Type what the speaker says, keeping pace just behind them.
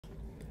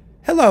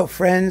Hello,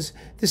 friends.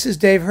 This is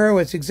Dave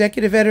Hurwitz,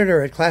 executive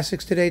editor at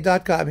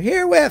ClassicsToday.com,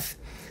 here with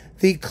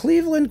the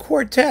Cleveland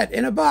Quartet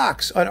in a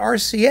box on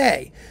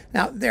RCA.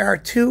 Now, there are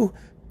two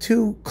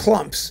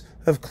clumps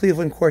of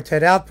Cleveland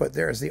Quartet output.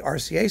 There's the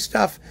RCA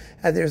stuff,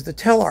 and there's the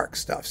Telarc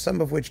stuff,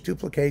 some of which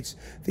duplicates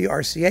the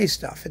RCA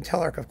stuff. And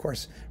Telarc, of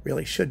course,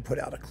 really should put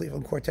out a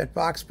Cleveland Quartet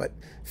box, but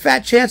fat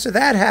chance of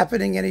that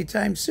happening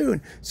anytime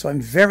soon. So I'm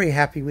very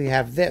happy we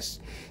have this.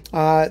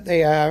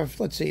 They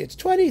have, let's see, it's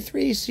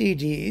 23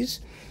 CDs.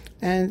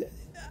 And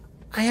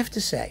I have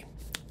to say,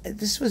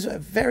 this was a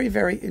very,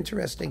 very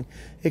interesting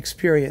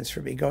experience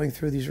for me going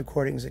through these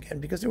recordings again,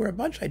 because there were a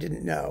bunch I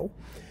didn't know,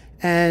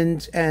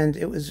 and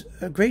it was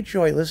a great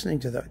joy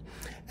listening to them.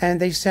 And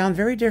they sound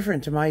very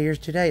different to my ears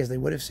today as they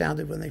would have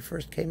sounded when they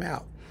first came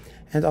out.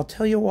 And I'll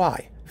tell you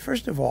why.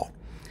 First of all,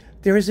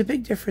 there is a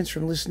big difference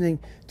from listening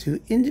to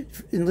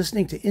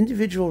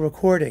individual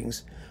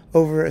recordings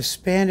over a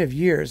span of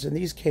years, and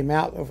these came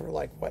out over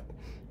like, what,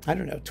 I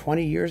don't know,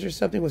 20 years or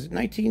something. Was it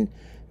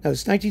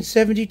it's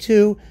 1972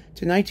 to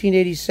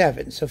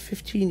 1987, so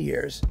 15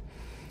 years.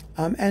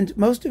 And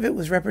most of it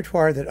was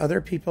repertoire that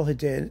other people had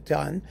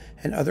done,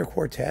 and other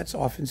quartets,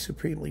 often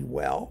supremely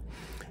well.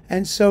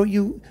 And so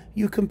you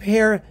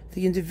compare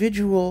the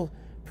individual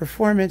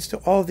performance to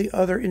all the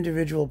other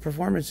individual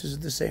performances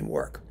of the same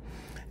work.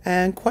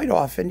 And quite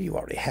often, you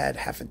already had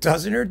half a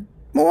dozen or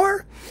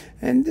more,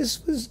 and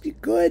this was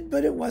good,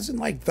 but it wasn't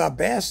like the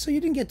best, so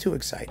you didn't get too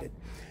excited.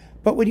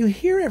 But when you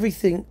hear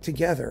everything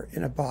together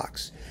in a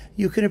box,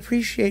 you can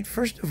appreciate,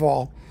 first of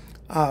all,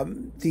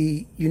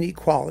 the unique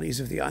qualities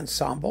of the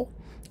ensemble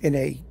in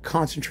a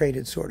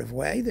concentrated sort of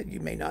way that you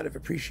may not have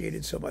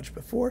appreciated so much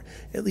before,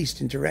 at least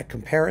in direct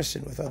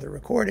comparison with other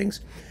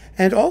recordings.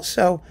 And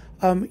also,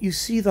 you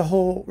see the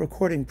whole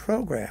recording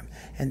program.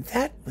 And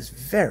that was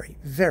very,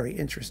 very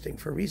interesting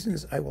for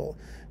reasons I will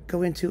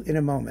go into in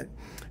a moment.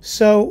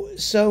 So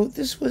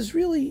this was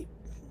really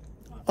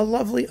a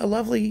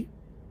lovely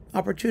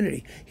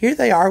opportunity. Here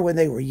they are when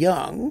they were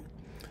young.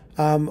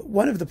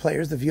 One of the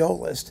players, the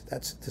violist,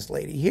 that's this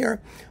lady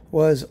here,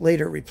 was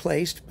later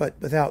replaced, but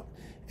without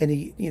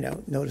any,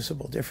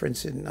 noticeable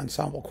difference in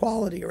ensemble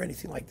quality or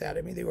anything like that.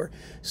 I mean, they were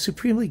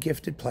supremely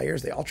gifted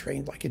players. They all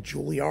trained like at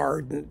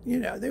Juilliard,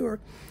 and,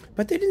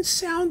 but they didn't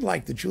sound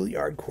like the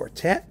Juilliard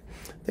Quartet.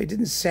 They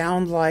didn't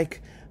sound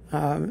like,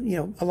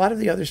 a lot of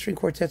the other string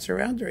quartets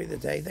around during the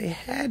day. They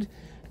had,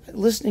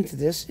 listening to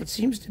this, it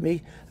seems to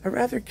me, a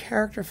rather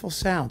characterful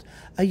sound,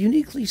 a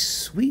uniquely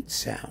sweet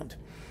sound.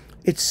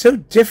 It's so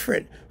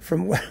different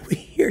from what we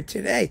hear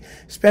today,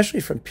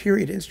 especially from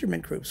period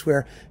instrument groups,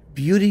 where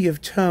beauty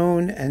of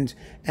tone and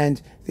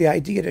the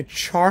idea to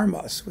charm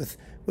us with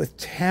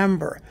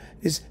timbre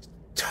is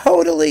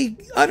totally,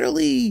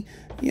 utterly,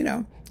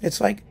 it's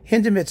like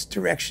Hindemith's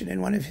direction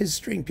in one of his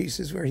string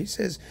pieces where he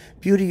says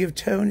beauty of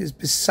tone is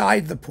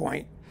beside the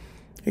point.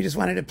 He just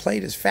wanted to play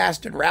it as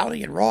fast and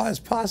rowdy and raw as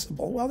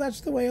possible. Well,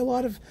 that's the way a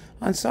lot of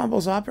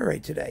ensembles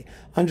operate today,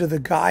 under the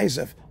guise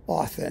of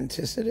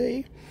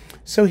authenticity.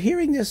 So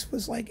hearing this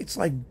was like, it's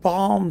like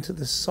balm to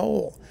the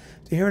soul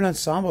to hear an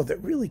ensemble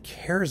that really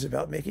cares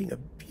about making a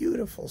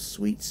beautiful,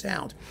 sweet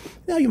sound.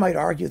 Now, you might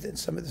argue that in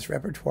some of this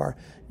repertoire,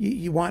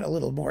 you want a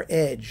little more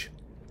edge.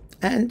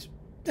 And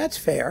that's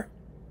fair.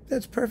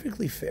 That's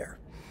perfectly fair.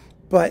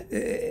 But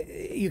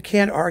you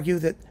can't argue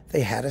that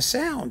they had a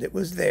sound. It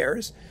was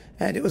theirs,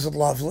 and it was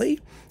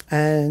lovely,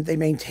 and they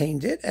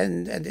maintained it,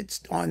 and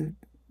it's on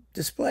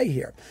display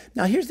here.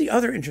 Now, here's the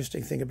other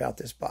interesting thing about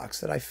this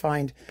box that I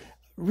find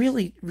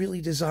really,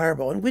 really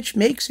desirable, and which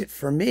makes it,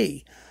 for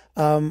me,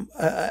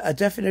 a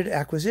definite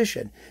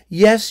acquisition.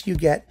 Yes, you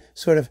get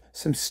sort of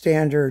some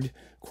standard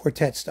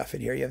quartet stuff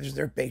in here. There's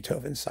their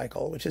Beethoven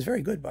cycle, which is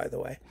very good, by the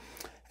way,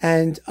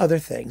 and other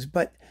things.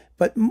 But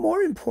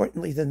more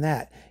importantly than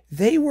that,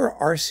 they were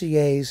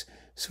RCA's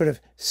sort of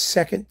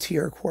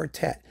second-tier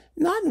quartet,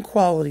 not in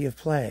quality of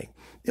playing.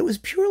 It was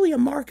purely a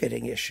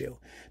marketing issue,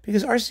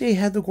 because RCA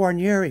had the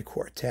Guarnieri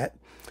Quartet,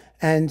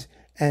 and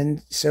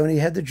Sony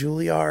had the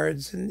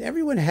Juilliards, and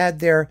everyone had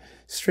their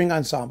string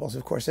ensembles,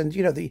 of course. And,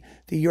 the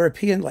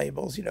European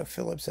labels,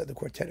 Philips had the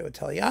Quartetto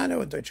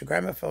Italiano, and Deutsche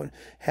Grammophon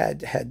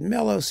had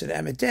Melos and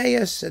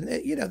Amadeus, and,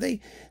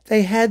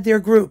 they had their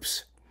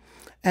groups.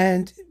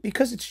 And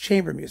because it's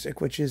chamber music,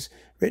 which is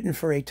written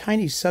for a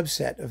tiny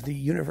subset of the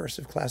universe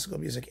of classical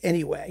music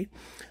anyway,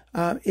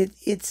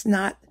 it's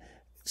not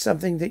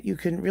something that you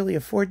can really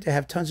afford to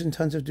have tons and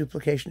tons of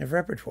duplication of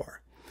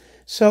repertoire.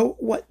 So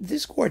what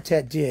this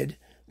quartet did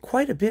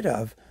quite a bit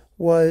of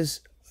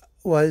was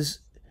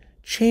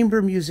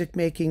chamber music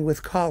making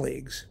with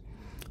colleagues.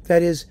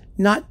 That is,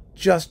 not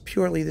just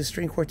purely the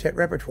string quartet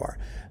repertoire.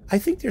 I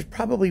think there's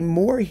probably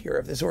more here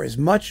of this, or as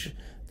much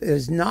that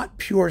is not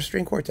pure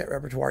string quartet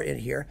repertoire in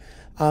here,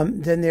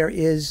 than there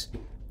is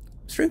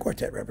string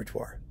quartet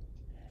repertoire.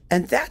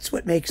 And that's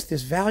what makes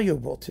this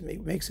valuable to me,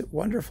 makes it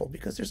wonderful,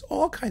 because there's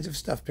all kinds of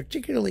stuff,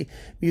 particularly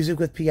music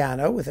with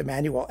piano, with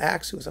Emmanuel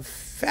Ax, who was a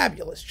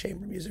fabulous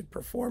chamber music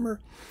performer,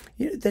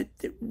 that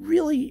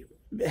really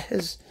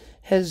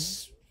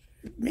has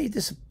made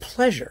this a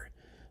pleasure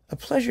a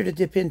pleasure to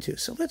dip into.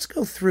 So let's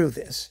go through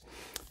this.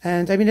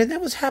 And I mean, and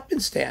that was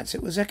happenstance.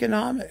 It was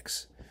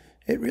economics.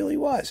 It really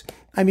was.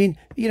 I mean,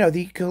 you know,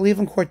 the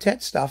Cleveland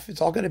Quartet stuff,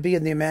 it's all going to be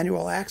in the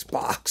Emmanuel Axe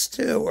box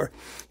too, or,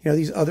 you know,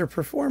 these other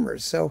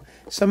performers. So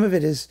some of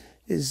it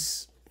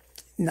is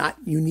not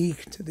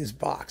unique to this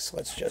box,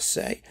 let's just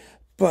say.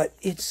 But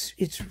it's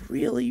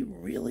really,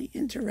 really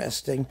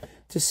interesting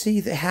to see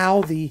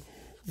how the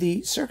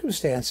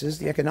circumstances,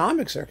 the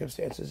economic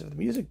circumstances of the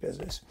music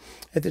business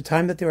at the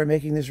time that they were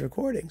making these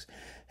recordings,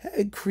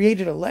 it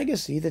created a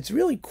legacy that's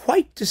really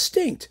quite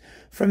distinct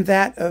from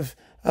that of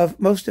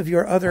most of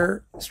your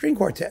other string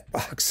quartet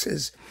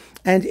boxes.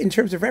 And in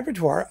terms of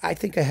repertoire, I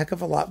think a heck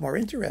of a lot more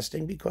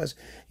interesting because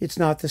it's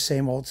not the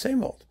same old.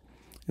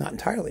 Not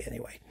entirely,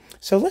 anyway.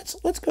 So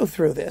let's go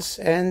through this,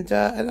 and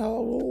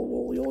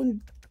we'll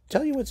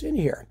tell you what's in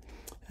here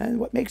and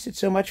what makes it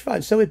so much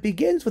fun. So it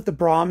begins with the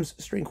Brahms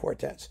string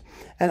quartets.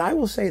 And I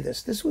will say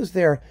this was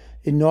their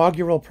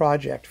inaugural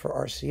project for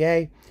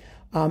RCA.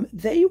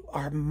 They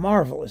are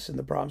marvelous in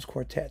the Brahms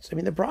quartets. I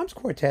mean, the Brahms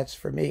quartets,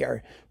 for me,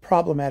 are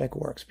problematic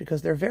works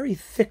because they're very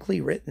thickly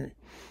written,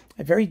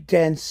 very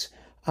dense,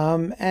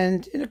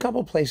 and in a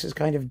couple places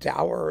kind of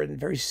dour and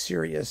very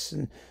serious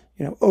and,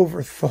 you know,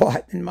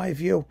 overthought, in my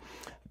view.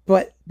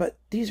 But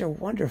these are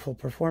wonderful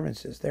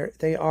performances.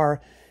 They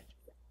are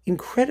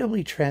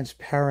incredibly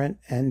transparent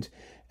and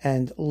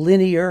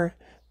linear,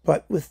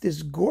 but with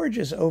this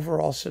gorgeous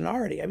overall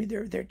sonority. I mean,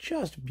 they're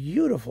just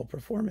beautiful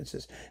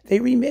performances. They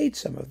remade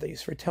some of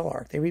these for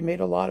Telarc. They remade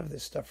a lot of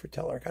this stuff for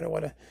Telarc. I don't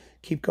want to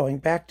keep going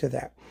back to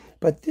that.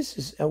 But this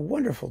is a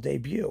wonderful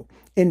debut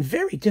in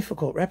very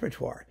difficult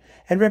repertoire,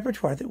 and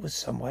repertoire that was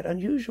somewhat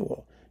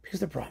unusual because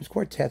the Brahms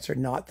quartets are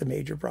not the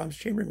major Brahms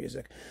chamber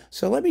music.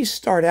 So let me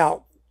start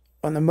out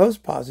on the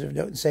most positive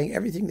note in saying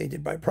everything they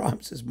did by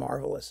Brahms is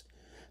marvelous.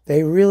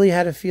 They really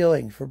had a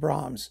feeling for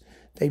Brahms.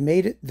 They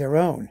made it their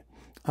own.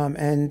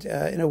 And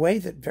in a way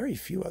that very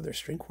few other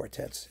string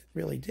quartets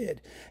really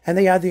did. And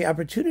they had the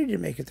opportunity to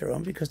make it their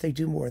own because they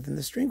do more than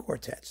the string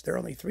quartets. There are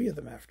only 3 of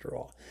them after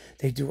all.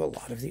 They do a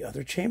lot of the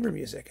other chamber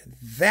music. And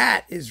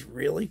that is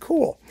really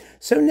cool.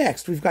 So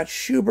next, we've got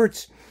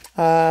Schubert's,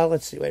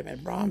 let's see, wait a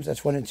minute, Brahms,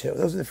 that's 1 and 2.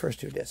 Those are the first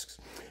 2 discs.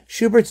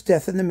 Schubert's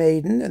Death and the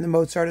Maiden and the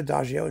Mozart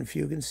Adagio and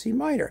Fugue in C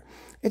minor.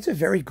 It's a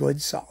very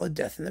good, solid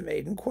Death and the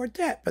Maiden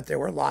quartet, but there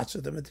were lots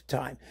of them at the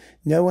time.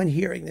 No one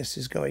hearing this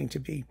is going to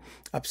be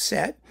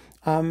upset.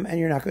 And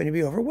you're not going to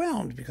be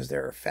overwhelmed because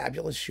there are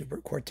fabulous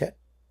Schubert quartet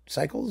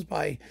cycles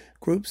by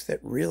groups that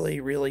really,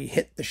 really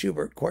hit the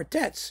Schubert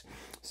quartets.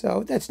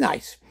 So that's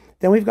nice.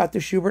 Then we've got the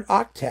Schubert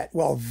octet.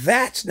 Well,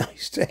 that's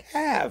nice to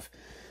have.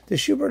 The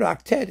Schubert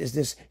octet is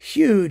this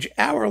huge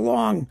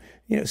hour-long,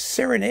 you know,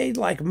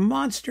 serenade-like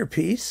monster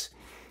piece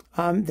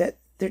that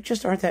there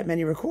just aren't that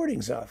many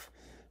recordings of.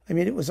 I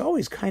mean, it was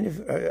always kind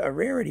of a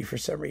rarity for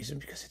some reason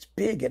because it's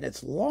big and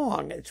it's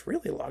long. It's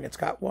really long. It's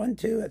got 1,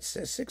 2, it's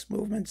 6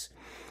 movements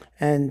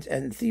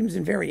and themes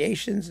and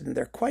variations, and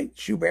they're quite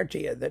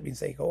Schubertian. That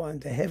means they go on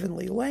to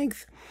heavenly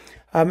length.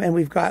 And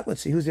we've got,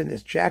 let's see, who's in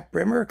this? Jack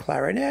Brimmer,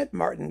 clarinet,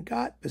 Martin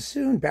Gott,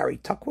 bassoon, Barry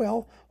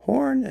Tuckwell,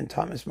 horn, and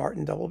Thomas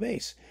Martin, double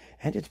bass.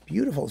 And it's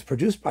beautiful. It's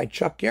produced by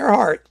Chuck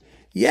Gerhardt.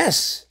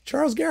 Yes,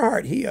 Charles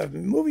Gerhardt, he of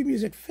movie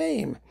music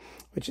fame,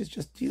 which is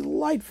just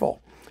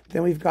delightful.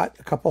 Then we've got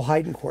a couple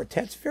Haydn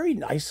quartets, very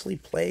nicely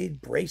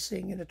played,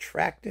 bracing and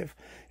attractive.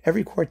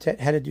 Every quartet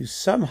had to do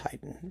some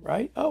Haydn,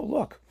 right? Oh,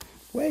 look,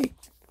 wait,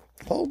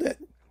 hold it.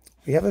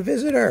 We have a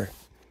visitor.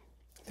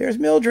 There's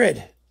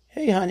Mildred.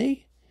 Hey,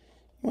 honey,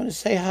 you want to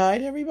say hi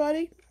to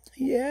everybody?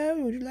 Yeah,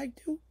 would you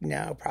like to?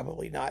 No,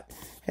 probably not.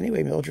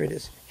 Anyway, Mildred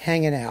is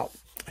hanging out.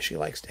 She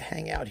likes to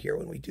hang out here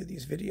when we do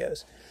these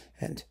videos.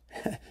 And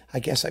I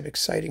guess I'm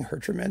exciting her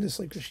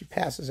tremendously because she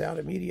passes out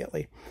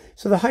immediately.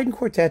 So the Haydn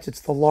quartets,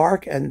 it's the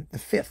Lark and the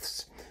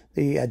Fifths,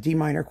 the D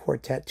minor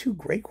quartet, 2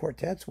 great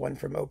quartets, one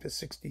from Opus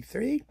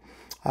 63.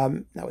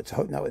 No,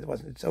 it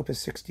wasn't. It's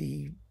Opus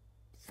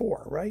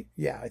 64, right?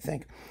 Yeah, I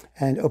think.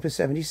 And Opus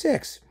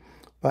 76.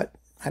 But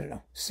I don't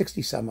know,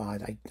 60 some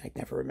odd. I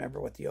never remember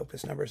what the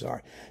opus numbers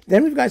are.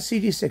 Then we've got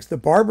CD6, the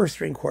Barber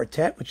String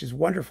Quartet, which is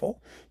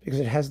wonderful because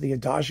it has the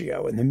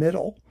Adagio in the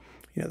middle.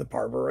 You know, the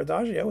Barber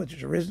Adagio, which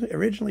is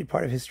originally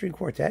part of his string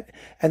quartet,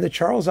 and the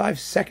Charles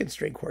Ives Second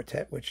String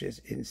Quartet, which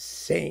is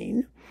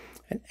insane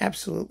and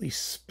absolutely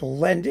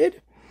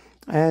splendid.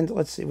 And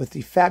let's see, with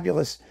the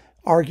fabulous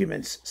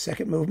Arguments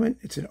second movement,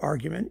 it's an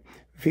argument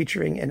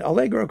featuring an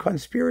Allegro con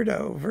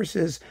spirito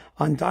versus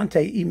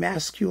Andante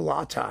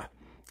Emasculata,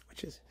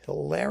 which is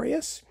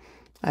hilarious.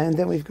 And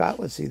then we've got,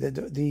 let's see,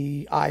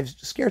 the Ives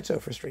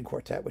Scherzo for string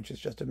quartet, which is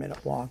just 1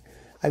 minute long.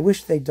 I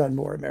wish they'd done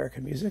more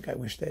American music. I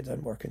wish they'd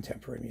done more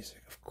contemporary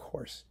music, of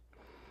course.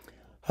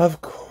 Of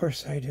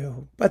course I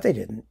do. But they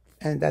didn't,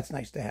 and that's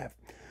nice to have.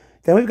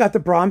 Then we've got the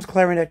Brahms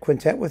Clarinet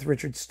Quintet with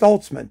Richard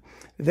Stoltzman.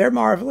 They're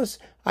marvelous.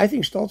 I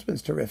think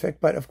Stoltzman's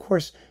terrific, but of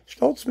course,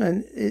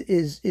 Stoltzman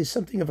is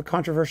something of a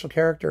controversial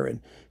character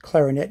in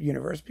clarinet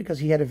universe because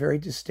he had a very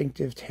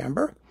distinctive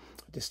timbre,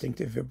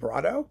 distinctive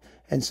vibrato,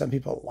 and some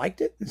people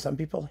liked it and some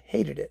people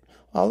hated it,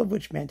 all of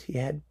which meant he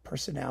had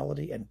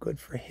personality, and good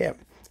for him.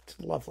 It's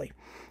lovely.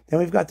 Then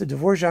we've got the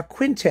Dvorak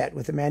Quintet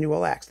with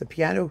Emanuel Ax, the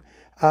piano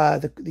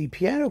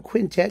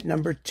quintet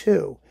number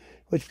 2,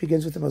 which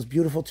begins with the most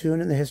beautiful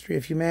tune in the history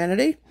of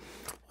humanity,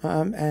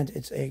 and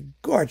it's a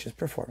gorgeous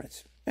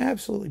performance,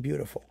 absolutely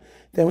beautiful.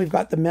 Then we've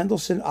got the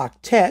Mendelssohn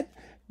Octet,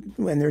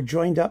 when they're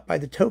joined up by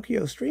the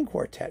Tokyo String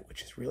Quartet,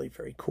 which is really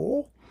very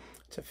cool.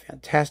 It's a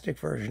fantastic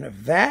version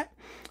of that.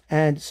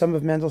 And some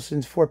of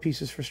Mendelssohn's 4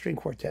 pieces for string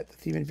quartet, the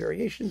theme and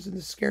variations and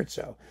the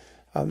scherzo.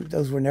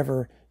 Those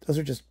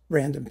are just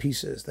random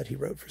pieces that he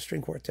wrote for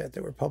string quartet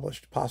that were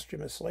published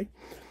posthumously.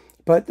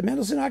 But the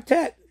Mendelssohn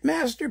Octet,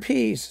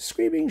 masterpiece,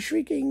 screaming,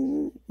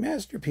 shrieking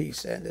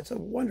masterpiece. And it's a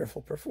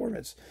wonderful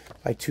performance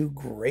by 2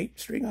 great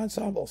string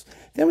ensembles.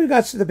 Then we've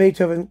got the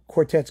Beethoven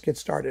quartets get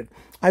started.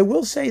 I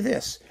will say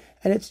this,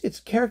 and it's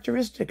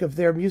characteristic of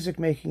their music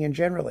making in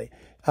generally.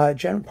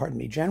 There's an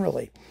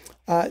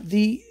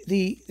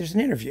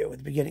interview at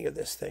the beginning of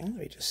this thing, let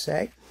me just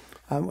say,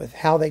 with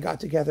how they got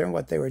together and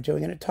what they were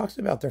doing. And it talks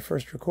about their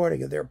first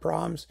recording of their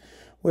Brahms,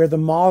 where the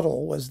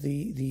model was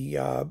the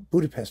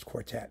Budapest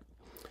Quartet.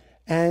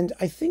 And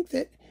I think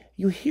that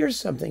you hear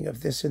something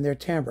of this in their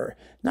timbre,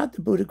 not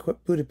the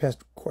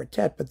Budapest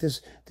Quartet, but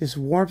this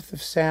warmth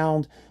of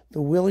sound,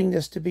 the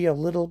willingness to be a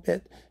little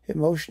bit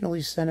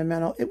emotionally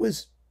sentimental. It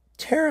was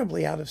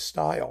terribly out of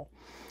style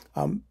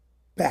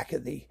back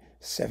in the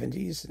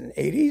 70s and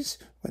 80s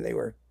when they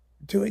were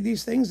doing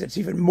these things. It's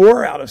even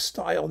more out of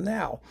style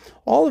now,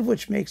 all of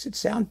which makes it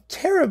sound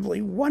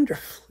terribly,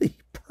 wonderfully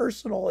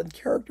personal and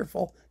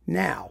characterful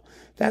now.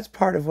 That's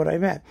part of what I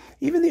meant.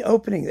 Even the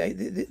opening,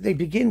 they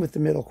begin with the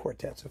middle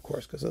quartets, of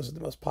course, because those are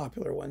the most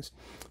popular ones.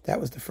 That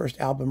was the first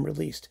album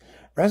released.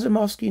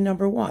 Razumovsky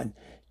number 1.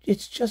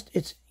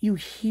 You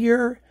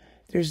hear,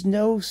 there's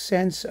no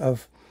sense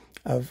of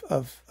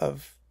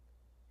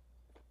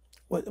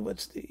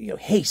what's the,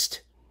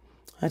 haste.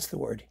 That's the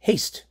word,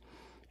 haste.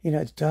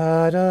 It's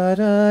da da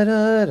da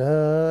da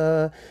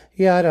da,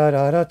 ya da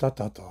da da da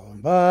da da,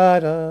 ba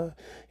da.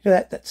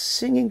 That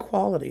singing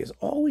quality is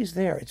always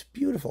there. It's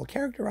beautiful. It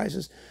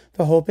characterizes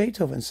the whole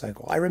Beethoven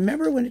cycle. I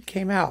remember when it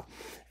came out,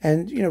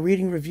 and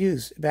reading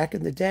reviews back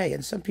in the day,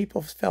 and some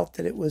people felt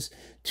that it was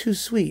too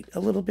sweet, a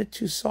little bit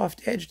too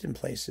soft-edged in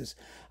places.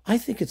 I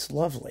think it's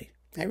lovely.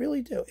 I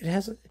really do. It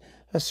has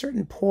a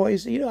certain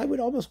poise. I would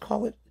almost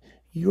call it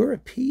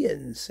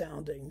European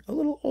sounding, a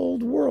little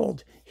old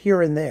world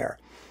here and there,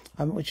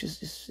 which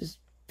is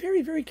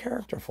very, very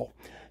characterful.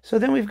 So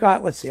then we've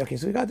got, so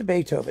we've got the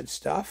Beethoven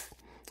stuff,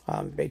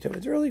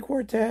 Beethoven's early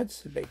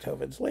quartets,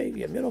 Beethoven's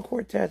middle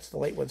quartets, the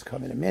late ones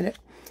come in a minute.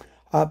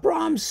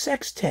 Brahms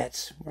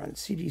sextets, we're on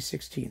CD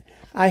 16.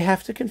 I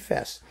have to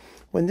confess,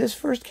 when this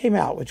first came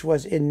out, which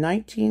was in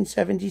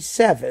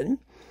 1977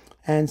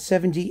 and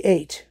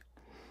 78,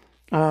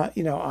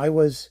 I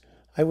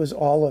was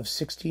all of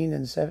 16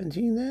 and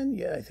 17 then.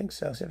 Yeah, I think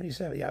so.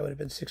 77. Yeah, I would have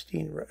been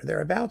 16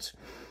 thereabouts,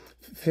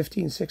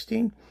 15,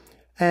 16.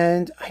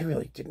 And I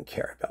really didn't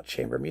care about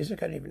chamber music.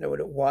 I didn't even know what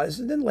it was.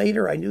 And then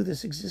later I knew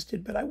this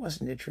existed, but I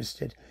wasn't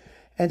interested.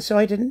 And so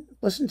I didn't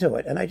listen to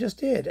it. And I just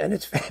did. And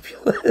it's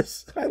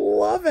fabulous. I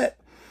love it.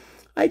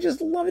 I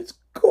just love it. It's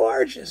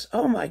gorgeous.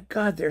 Oh my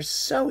God, they're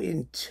so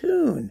in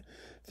tune.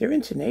 Their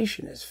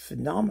intonation is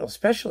phenomenal,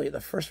 especially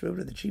the first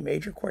movement of the G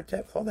major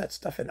quartet with all that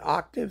stuff in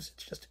octaves.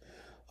 It's just,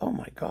 oh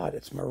my God,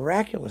 it's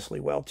miraculously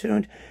well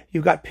tuned.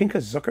 You've got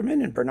Pinchas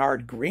Zuckerman and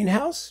Bernard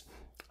Greenhouse,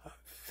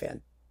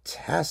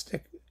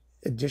 fantastic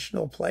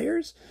additional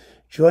players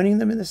joining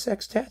them in the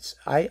sextets.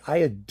 I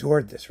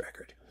adored this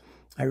record.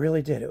 I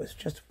really did. It was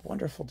just a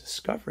wonderful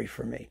discovery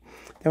for me.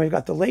 Then we've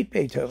got the late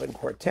Beethoven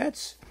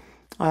quartets,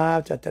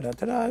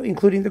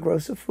 including the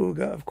Grosse Fuge,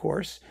 of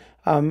course.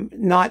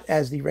 Not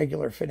as the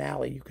regular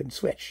finale. You can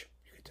switch.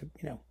 You get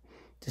to,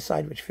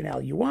 decide which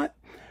finale you want.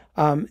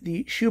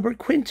 The Schubert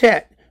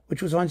Quintet,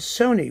 which was on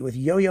Sony with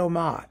Yo-Yo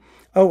Ma.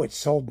 Oh, it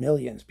sold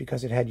millions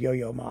because it had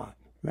Yo-Yo Ma.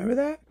 Remember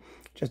that?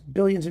 Just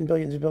billions and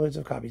billions and billions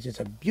of copies.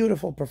 It's a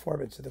beautiful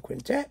performance of the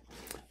quintet,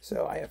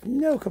 so I have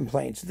no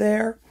complaints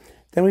there.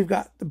 Then we've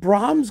got the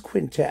Brahms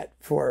Quintet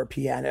for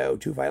piano,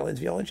 2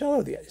 violins,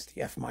 violoncello. It's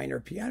the F minor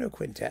piano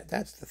quintet.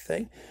 That's the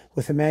thing,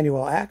 with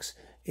Emanuel Ax.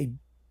 A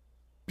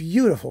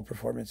beautiful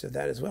performance of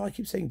that as well. I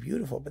keep saying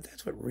beautiful, but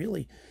that's what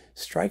really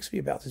strikes me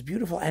about this.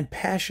 Beautiful and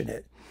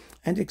passionate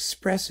and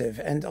expressive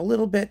and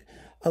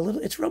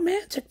it's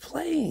romantic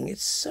playing.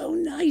 It's so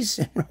nice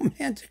in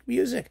romantic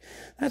music.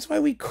 That's why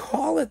we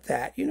call it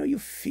that. You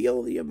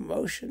feel the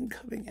emotion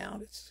coming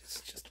out.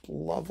 It's just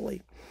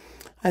lovely.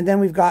 And then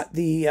we've got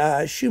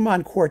the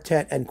Schumann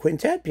Quartet and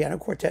Quintet, piano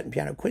quartet and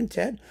piano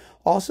quintet,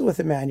 also with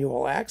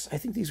Emanuel Ax. I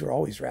think these were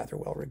always rather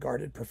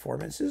well-regarded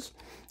performances.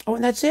 Oh,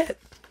 and that's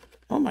it.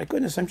 Oh my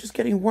goodness, I'm just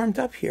getting warmed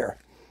up here.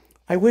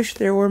 I wish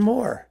there were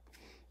more.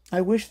 I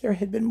wish there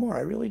had been more.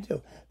 I really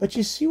do. But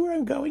you see where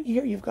I'm going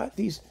here? You've got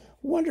these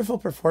wonderful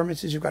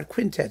performances. You've got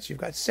quintets, you've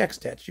got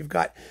sextets, you've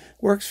got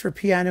works for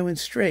piano and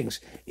strings.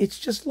 It's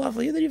just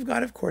lovely. And then you've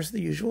got, of course,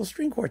 the usual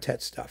string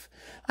quartet stuff.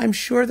 I'm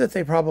sure that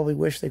they probably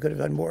wish they could have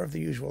done more of the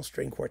usual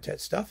string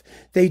quartet stuff.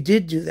 They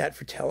did do that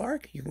for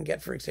Telarc. You can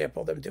get, for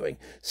example, them doing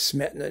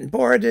Smetana and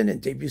Borodin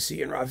and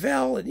Debussy and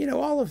Ravel and,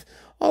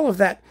 all of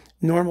that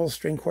normal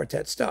string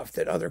quartet stuff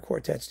that other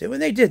quartets do.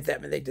 And they did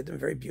them, and they did them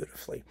very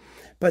beautifully.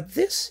 But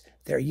this,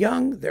 they're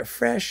young, they're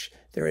fresh,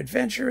 they're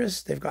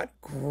adventurous, they've got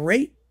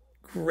great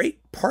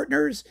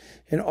partners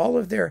in all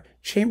of their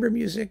chamber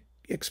music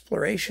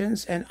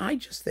explorations. And I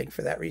just think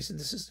for that reason,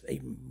 this is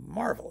a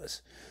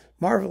marvelous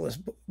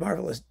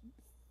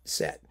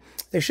set.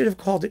 They should have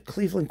called it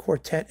Cleveland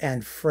Quartet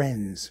and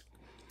Friends.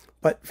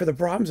 But for the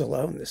Brahms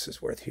alone, this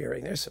is worth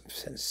hearing. There's some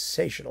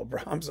sensational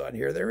Brahms on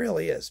here. There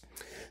really is.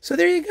 So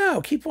there you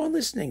go. Keep on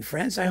listening,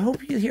 friends. I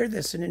hope you hear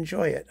this and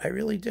enjoy it. I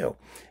really do.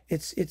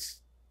 It's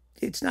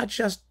not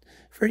just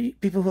for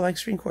people who like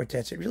string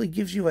quartets. It really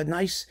gives you a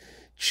nice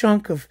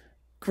chunk of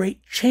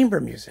great chamber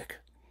music.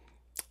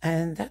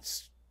 And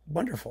that's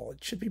wonderful.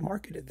 It should be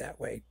marketed that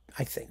way,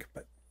 I think.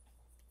 But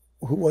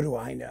what do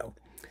I know?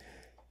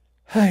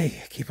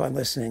 Hi, keep on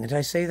listening. Did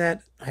I say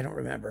that? I don't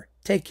remember.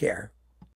 Take care.